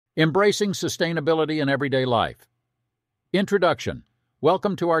Embracing sustainability in everyday life. Introduction.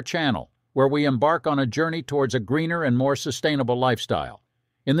 Welcome to our channel, where we embark on a journey towards a greener and more sustainable lifestyle.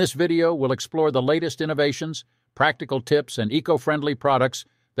 In this video, we'll explore the latest innovations, practical tips, and eco-friendly products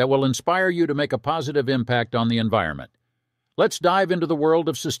that will inspire you to make a positive impact on the environment. Let's dive into the world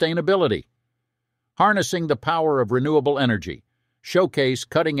of sustainability. Harnessing the power of renewable energy. Showcase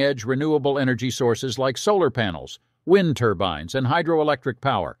cutting-edge renewable energy sources like solar panels, wind turbines, and hydroelectric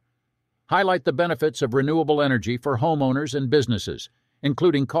power. Highlight the benefits of renewable energy for homeowners and businesses,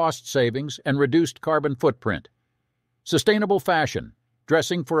 including cost savings and reduced carbon footprint. Sustainable fashion,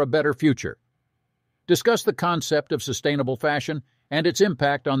 dressing for a better future. Discuss the concept of sustainable fashion and its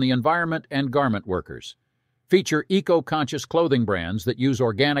impact on the environment and garment workers. Feature eco-conscious clothing brands that use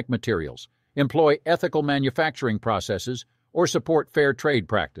organic materials, employ ethical manufacturing processes, or support fair trade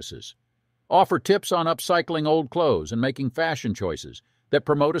practices. Offer tips on upcycling old clothes and making fashion choices that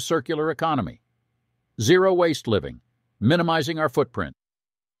promote a circular economy. Zero-waste living, minimizing our footprint.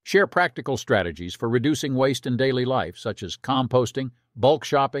 Share practical strategies for reducing waste in daily life, such as composting, bulk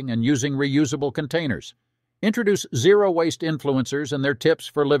shopping, and using reusable containers. Introduce zero-waste influencers and their tips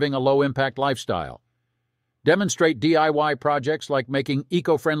for living a low-impact lifestyle. Demonstrate DIY projects like making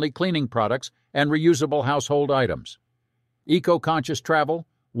eco-friendly cleaning products and reusable household items. Eco-conscious travel,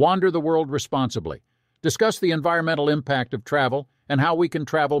 wander the world responsibly. Discuss the environmental impact of travel and how we can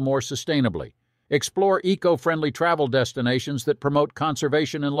travel more sustainably. Explore eco-friendly travel destinations that promote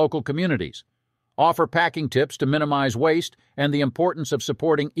conservation in local communities. Offer packing tips to minimize waste and the importance of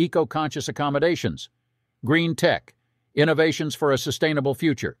supporting eco-conscious accommodations. Green tech, innovations for a sustainable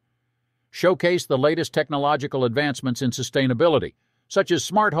future. Showcase the latest technological advancements in sustainability, such as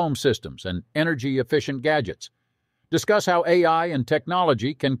smart home systems and energy-efficient gadgets. Discuss how AI and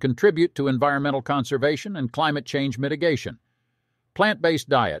technology can contribute to environmental conservation and climate change mitigation. Plant-based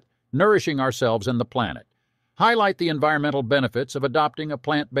diet, nourishing ourselves and the planet. Highlight the environmental benefits of adopting a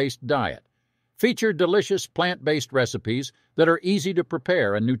plant-based diet. Feature delicious plant-based recipes that are easy to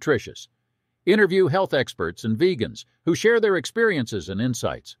prepare and nutritious. Interview health experts and vegans who share their experiences and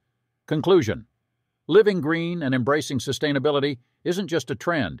insights. Conclusion. Living green and embracing sustainability isn't just a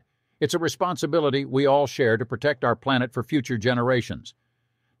trend. It's a responsibility we all share to protect our planet for future generations.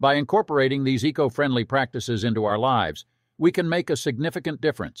 By incorporating these eco-friendly practices into our lives, we can make a significant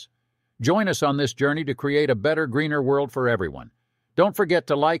difference. Join us on this journey to create a better, greener world for everyone. Don't forget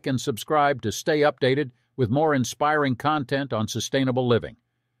to like and subscribe to stay updated with more inspiring content on sustainable living.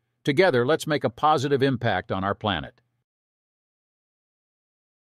 Together, let's make a positive impact on our planet.